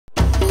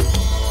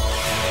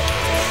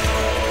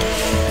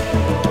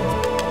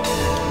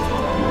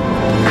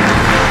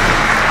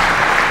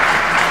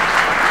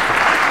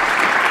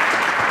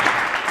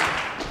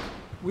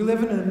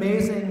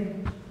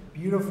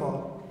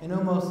an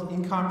almost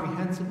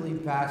incomprehensibly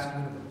vast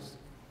universe.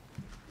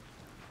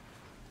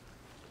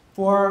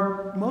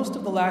 For most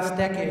of the last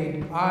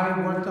decade, I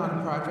worked on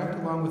a project,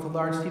 along with a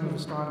large team of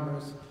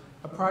astronomers,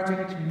 a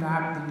project to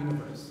map the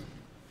universe.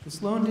 The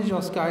Sloan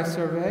Digital Sky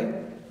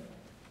Survey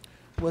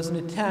was an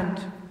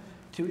attempt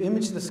to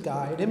image the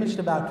sky. It imaged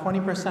about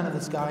 20% of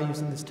the sky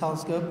using this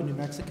telescope in New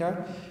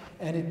Mexico,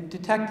 and it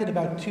detected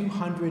about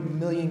 200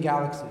 million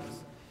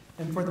galaxies.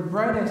 And for the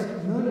brightest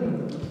million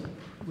of those,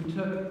 we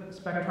took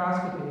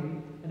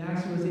spectroscopy and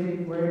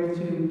actually were able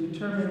to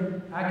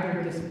determine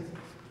accurate distances.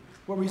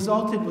 What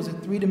resulted was a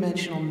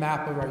three-dimensional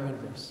map of our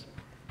universe.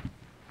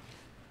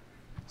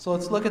 So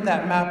let's look at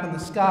that map in the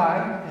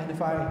sky, and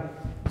if I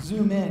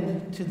zoom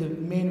in to the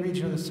main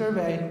region of the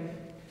survey,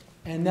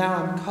 and now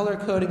I'm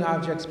color-coding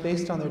objects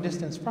based on their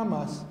distance from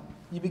us,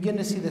 you begin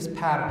to see this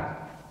pattern,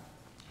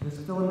 this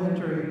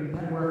filamentary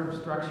network or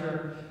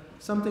structure,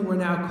 something we're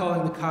now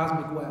calling the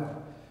cosmic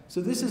web.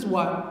 So this is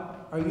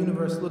what our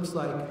universe looks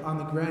like on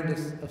the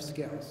grandest of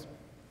scales.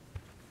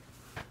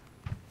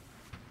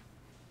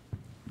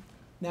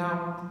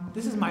 Now,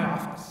 this is my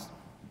office.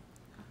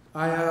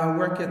 I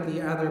work at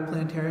the Adler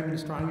Planetarium and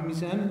Astronomy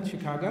Museum in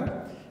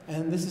Chicago,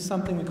 and this is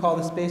something we call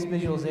the Space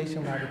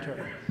Visualization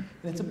Laboratory.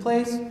 And it's a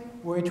place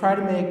where we try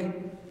to make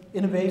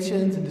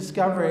innovations and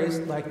discoveries,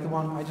 like the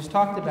one I just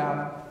talked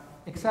about,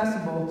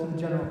 accessible to the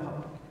general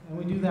public. And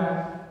we do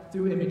that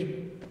through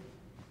imagery.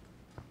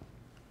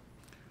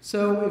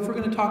 So if we're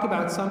going to talk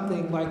about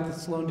something like the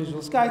Sloan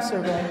Digital Sky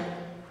Survey,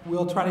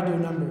 we'll try to do a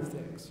number of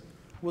things.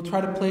 We'll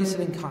try to place it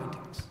in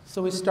context.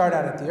 So we start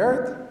out at the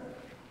Earth.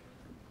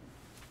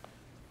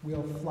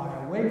 We'll fly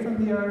away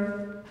from the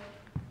Earth.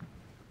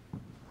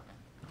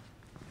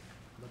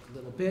 Look a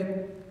little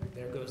bit.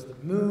 There goes the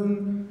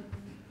moon.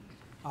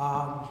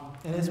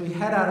 And as we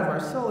head out of our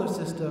solar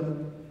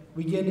system,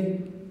 we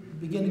begin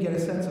to get a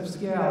sense of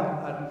scale,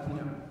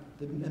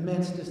 the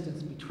immense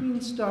distance between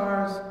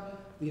stars,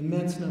 the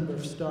immense number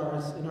of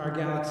stars in our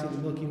galaxy, the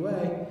Milky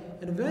Way,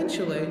 and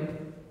eventually,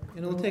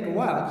 and it'll take a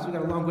while because we've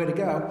got a long way to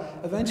go,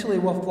 eventually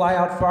we'll fly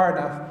out far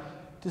enough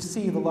to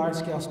see the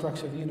large-scale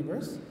structure of the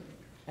universe.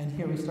 And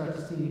here we start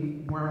to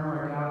see more and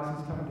more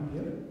galaxies coming to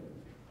view.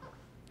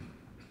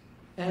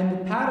 And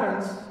the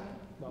patterns,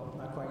 well,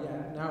 not quite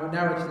yet. Now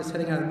we're just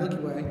heading out of the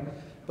Milky Way.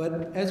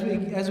 But as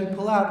we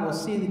pull out, we'll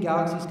see the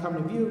galaxies come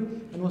to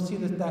view, and we'll see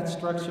that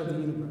structure of the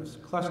universe,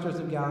 clusters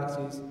of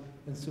galaxies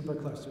and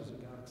superclusters of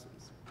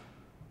galaxies.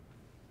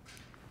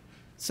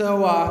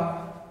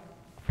 So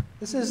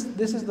this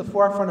is the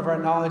forefront of our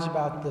knowledge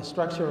about the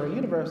structure of our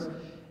universe,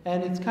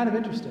 and it's kind of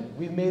interesting.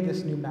 We've made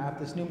this new map,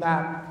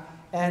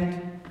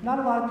 and not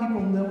a lot of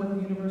people know what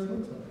the universe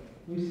looks like.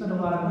 We've spent a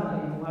lot of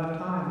money and a lot of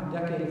time and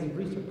decades of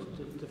research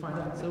to find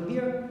out. So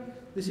here,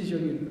 this is your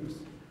universe.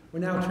 We're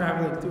now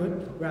traveling through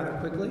it rather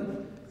quickly,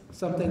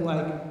 something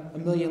like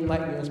 1 million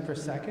light years per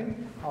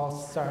second.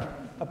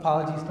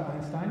 Apologies to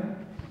Einstein.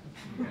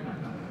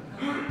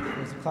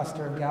 There's a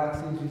cluster of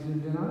galaxies you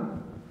zoomed in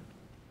on.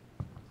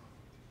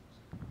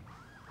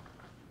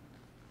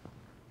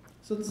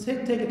 So let's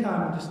take a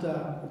time and just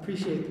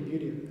appreciate the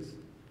beauty of this.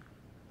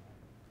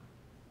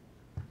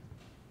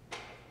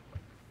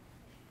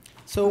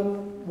 So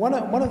one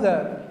of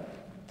the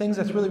things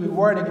that's really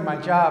rewarding in my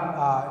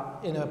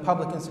job in a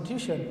public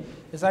institution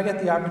is I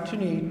get the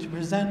opportunity to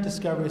present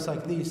discoveries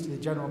like these to the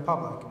general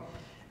public.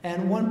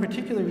 And one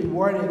particularly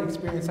rewarding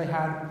experience I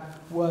had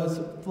was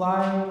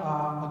flying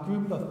a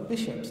group of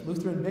bishops,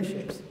 Lutheran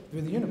bishops,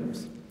 through the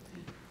universe.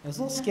 It was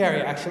a little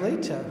scary, actually,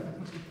 to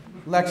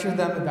lecture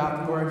them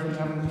about the origin and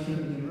evolution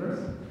of the universe.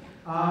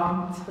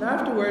 But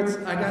afterwards,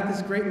 I got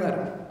this great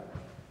letter.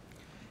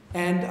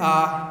 And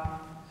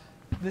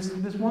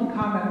this one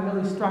comment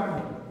really struck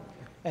me.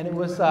 And it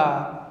was,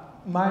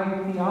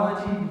 my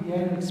theology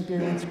began to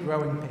experience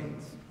growing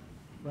pains.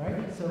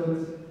 Right?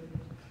 So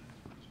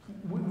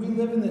we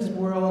live in this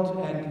world,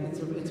 and it's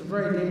a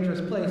very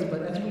dangerous place,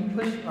 but as we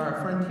push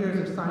our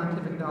frontiers of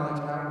scientific knowledge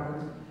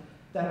outwards,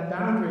 that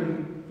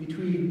boundary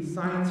between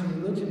science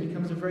and religion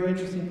becomes a very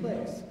interesting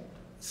place.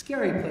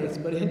 Scary place,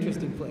 but an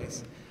interesting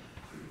place.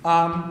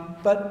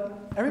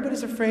 But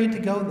everybody's afraid to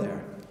go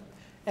there.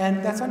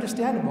 And that's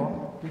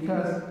understandable,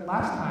 because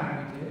last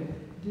time we did,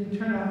 it didn't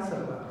turn out so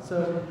well.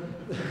 So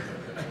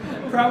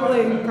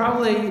probably,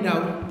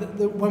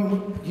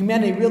 when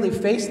humanity really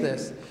faced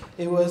this,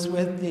 it was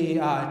with the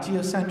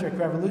geocentric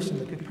revolution,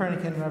 the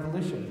Copernican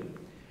revolution.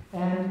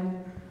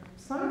 And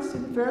science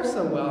didn't fare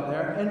so well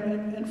there,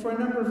 and for a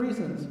number of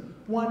reasons.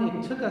 One,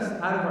 it took us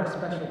out of our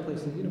special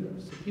place in the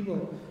universe.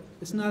 So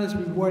it's not as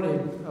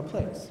rewarding a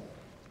place.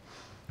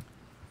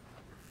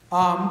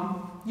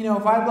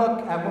 If I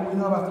look at what we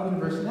know about the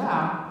universe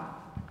now,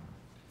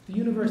 the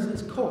universe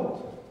is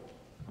cold.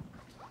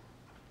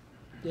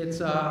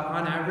 It's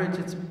on average,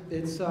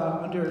 it's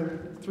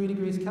under 3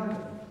 degrees Kelvin.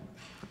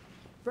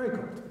 Very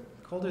cold,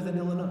 colder than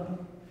Illinois.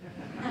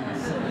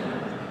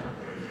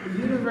 The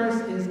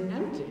universe is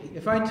empty.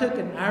 If I took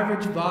an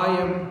average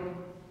volume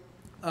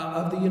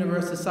of the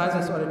universe the size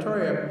of this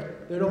auditorium,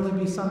 there'd only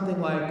be something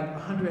like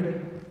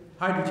 100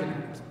 hydrogen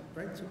atoms,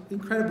 right? So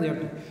incredibly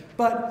empty.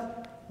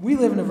 But we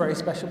live in a very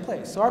special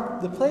place. So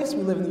the place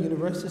we live in the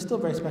universe is still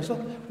very special.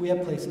 We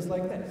have places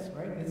like this,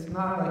 right? It's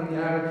not like the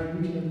average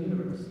region of the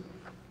universe.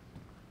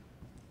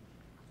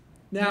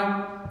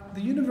 Now,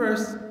 the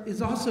universe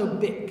is also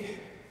big.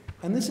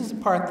 And this is the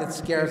part that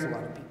scares a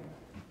lot of people.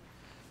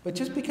 But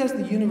just because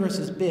the universe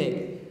is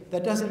big,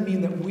 that doesn't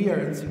mean that we are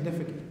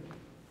insignificant.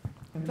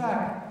 In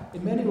fact,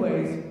 in many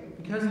ways,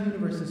 because the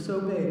universe is so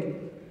big,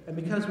 and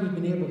because we've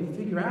been able to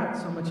figure out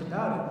so much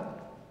about it,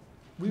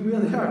 we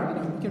really are,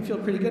 we can feel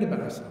pretty good about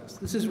ourselves.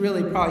 This is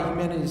really probably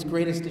humanity's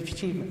greatest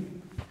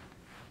achievement.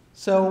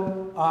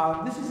 So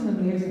this is an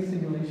amazing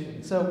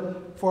simulation.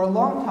 So for a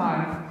long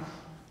time,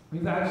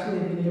 we've actually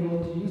been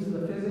able to use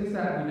the physics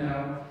that we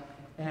know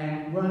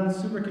and run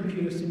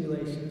supercomputer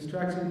simulations to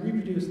actually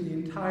reproduce the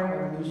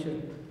entire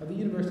evolution of the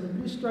universe and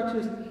produce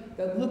structures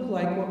that look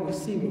like what we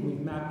see when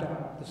we've mapped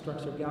out the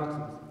structure of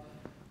galaxies.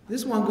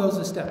 This one goes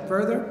a step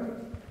further.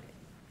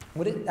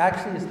 What it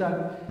actually has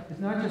done is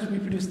not just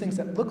reproduce things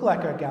that look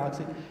like our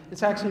galaxy,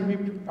 it's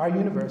actually our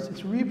universe.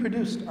 It's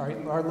reproduced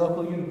our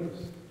local universe.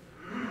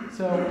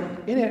 So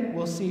in it,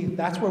 we'll see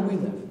that's where we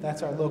live.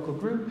 That's our local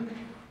group.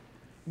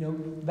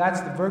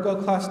 That's the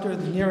Virgo cluster,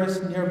 the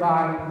nearest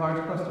nearby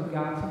large cluster of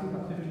galaxies,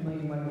 about 50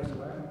 million light years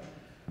away.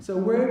 So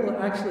we're able to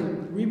actually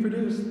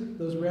reproduce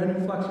those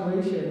random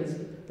fluctuations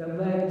that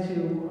led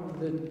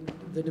to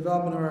the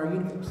development of our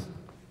universe.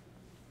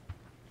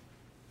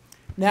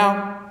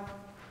 Now,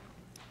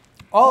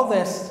 all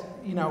this,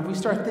 we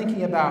start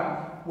thinking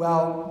about,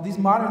 well, these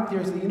modern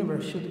theories of the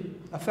universe should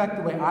affect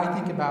the way I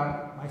think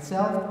about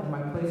myself and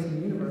my place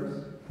in the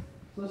universe.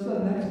 So let's go to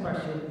the next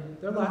question.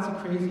 There are lots of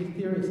crazy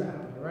theories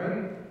out there,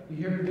 right?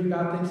 You read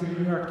about things in the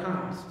New York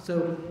Times.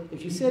 So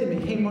if you say to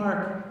me, hey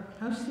Mark,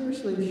 how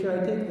seriously should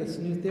I take this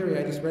new theory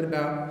I just read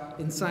about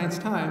in Science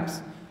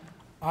Times?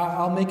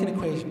 I'll make an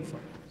equation for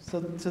you.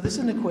 So this is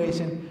an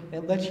equation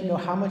that lets you know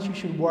how much you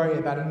should worry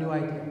about a new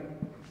idea.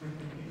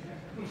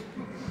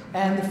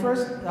 And the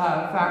first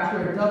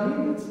factor,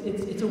 W,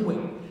 it's a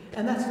weight.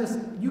 And that's just,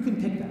 you can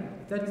pick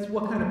that. That's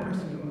what kind of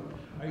person you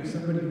are. Are you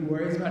somebody who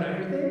worries about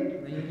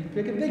everything? Then you can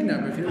pick a big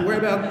number. If you don't worry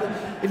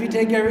if you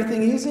take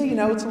everything easy,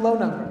 it's a low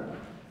number.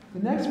 The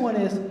next one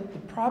is the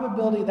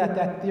probability that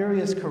that theory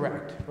is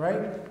correct,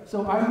 right?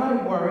 So I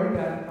might worry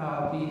that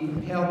I'll be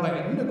impaled by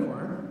a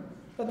unicorn,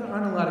 but there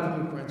aren't a lot of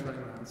unicorns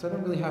running around, so I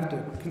don't really have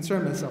to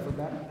concern myself with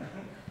that.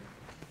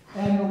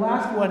 And the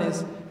last one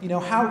is,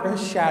 how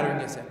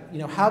earth-shattering is it?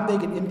 How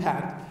big an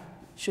impact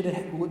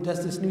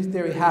does this new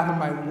theory have on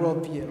my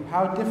worldview?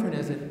 How different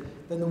is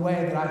it than the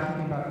way that I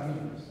think about the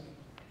universe?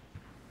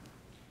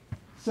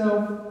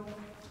 So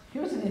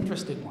here's an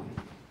interesting one.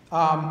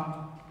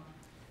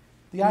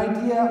 The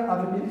idea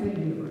of an infinite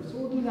universe. So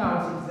what we'll do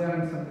now is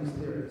examine some of these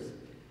theories.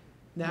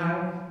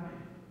 Now,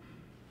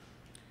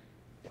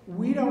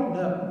 we don't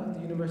know if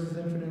the universe is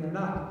infinite or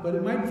not, but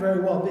it might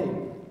very well be.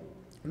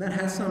 And that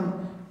has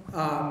some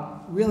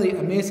really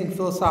amazing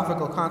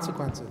philosophical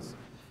consequences.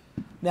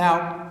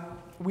 Now,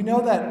 we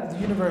know that the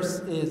universe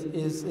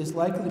is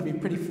likely to be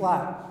pretty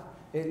flat.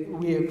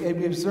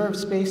 We observe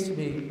space to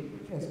be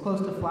as close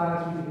to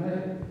flat as we can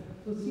measure.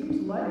 So it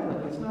seems likely,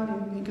 it's not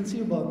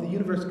inconceivable, that the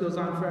universe goes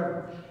on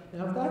forever.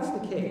 Now, if that's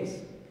the case,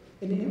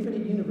 in an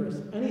infinite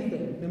universe,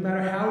 anything, no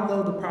matter how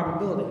low the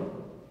probability,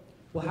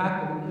 will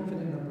happen an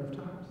infinite number of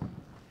times.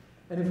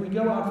 And if we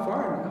go out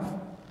far enough,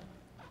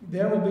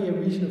 there will be a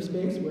region of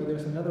space where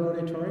there's another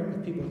auditorium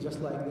with people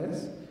just like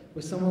this,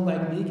 with someone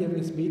like me giving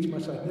a speech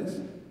much like this,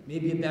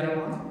 maybe a better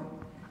one.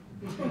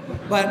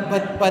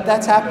 But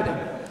that's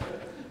happening.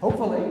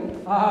 Hopefully.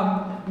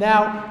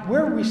 Now,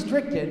 we're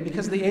restricted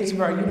because of the age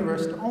of our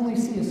universe to only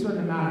see a certain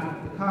amount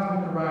of it, the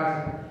cosmic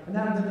horizon, and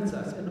that limits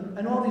us.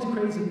 And all these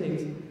crazy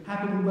things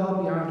happen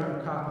well beyond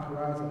our cosmic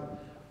horizon.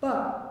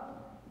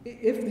 But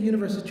if the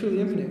universe is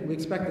truly infinite, we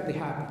expect that they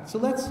happen. So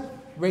let's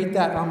rate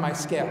that on my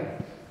scale.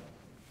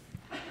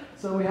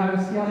 So we have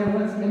a scale here.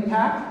 What's the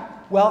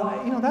impact?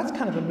 Well, that's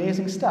kind of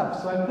amazing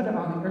stuff. So I put it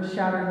on the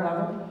earth-shattering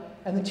level.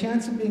 And the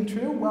chance of being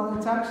true? Well,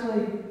 it's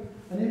actually,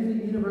 an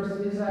infinite universe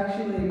is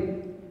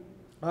actually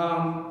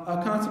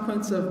a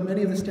consequence of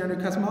many of the standard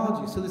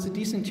cosmologies. So there's a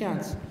decent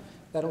chance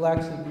that it'll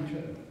actually be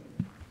true.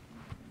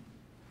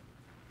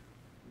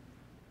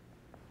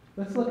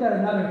 Let's look at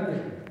another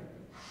theory.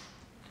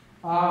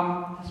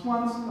 This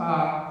one's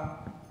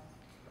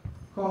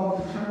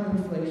called eternal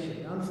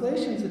inflation. Now,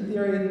 inflation is a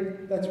theory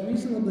that's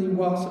reasonably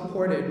well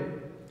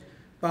supported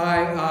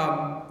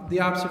by the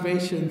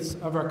observations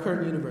of our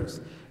current universe.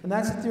 And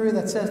that's a theory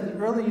that says the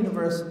early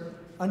universe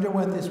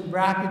underwent this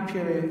rapid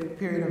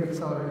period of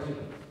acceleration,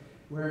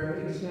 where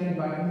it expanded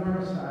by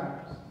enormous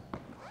factors.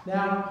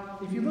 Now,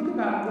 if you look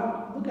at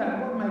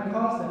what might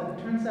cause that,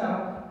 it turns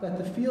out that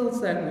the fields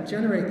that would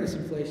generate this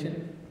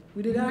inflation,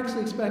 we did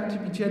actually expect to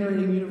be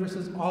generating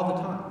universes all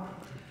the time.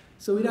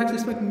 So we'd actually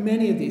expect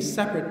many of these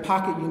separate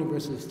pocket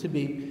universes to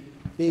be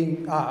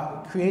being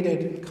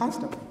created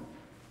constantly.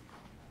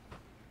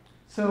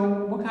 So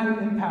what kind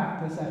of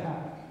impact does that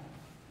have?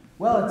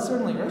 Well, it's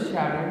certainly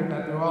earth-shattering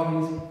that there are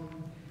all these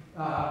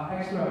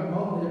extra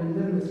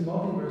limitless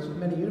multiverse with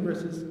many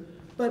universes.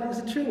 But is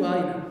it true?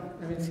 Well,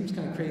 I mean, it seems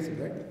kind of crazy,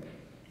 right?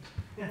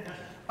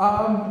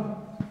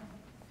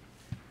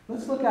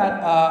 Let's look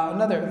at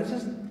another. This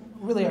is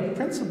really a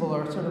principle,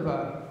 or sort of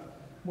a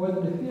more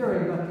than a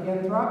theory, but the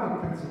Anthropic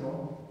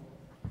principle.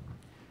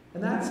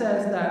 And that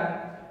says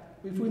that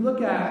if we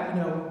look at,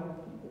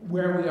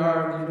 where we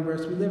are in the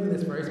universe, we live in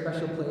this very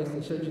special place.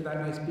 I showed you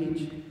that nice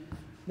beach.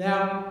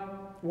 Now,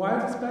 why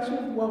is it special?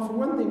 Well, for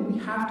one thing, we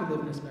have to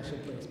live in a special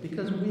place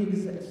because we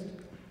exist,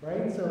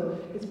 right? So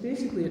it's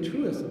basically a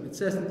truism. It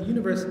says that the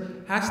universe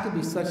has to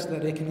be such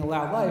that it can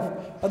allow life.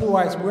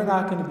 Otherwise, we're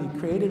not going to be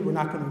created, we're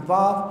not going to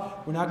evolve,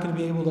 we're not going to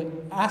be able to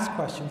ask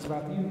questions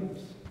about the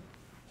universe.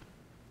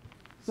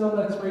 So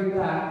let's rate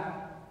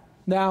that.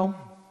 Now,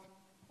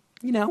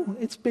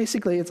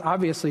 it's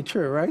obviously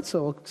true, right?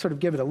 So we'll sort of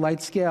give it a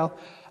light scale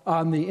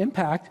on the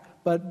impact,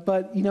 but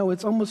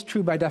it's almost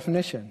true by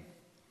definition.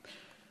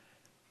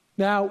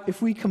 Now,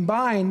 if we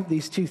combine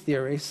these two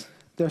theories,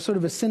 there's sort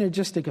of a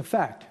synergistic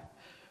effect.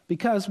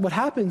 Because what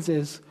happens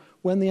is,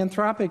 when the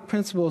anthropic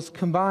principles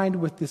combined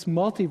with this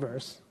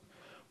multiverse,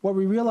 what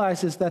we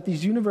realize is that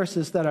these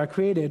universes that are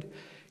created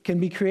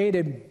can be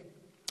created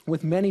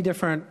with many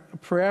different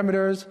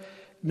parameters,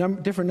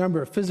 different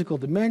number of physical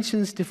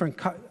dimensions, different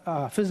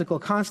physical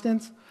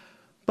constants.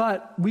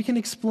 But we can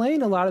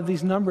explain a lot of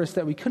these numbers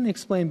that we couldn't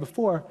explain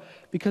before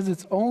because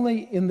it's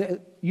only in the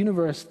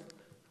universe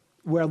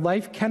where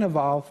life can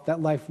evolve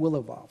that life will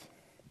evolve.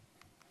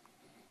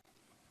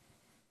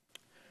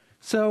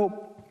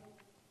 So,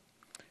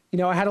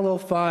 I had a little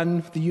fun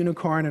with the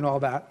unicorn and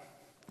all that.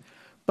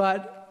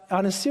 But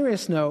on a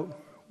serious note,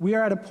 we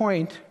are at a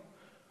point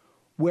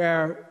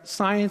where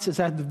science is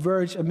at the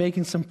verge of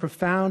making some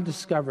profound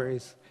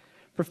discoveries,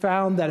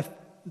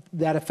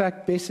 that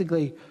affect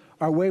basically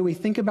our way we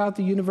think about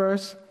the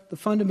universe, the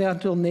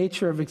fundamental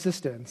nature of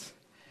existence.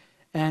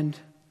 And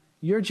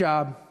your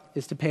job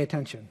is to pay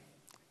attention.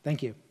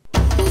 Thank you.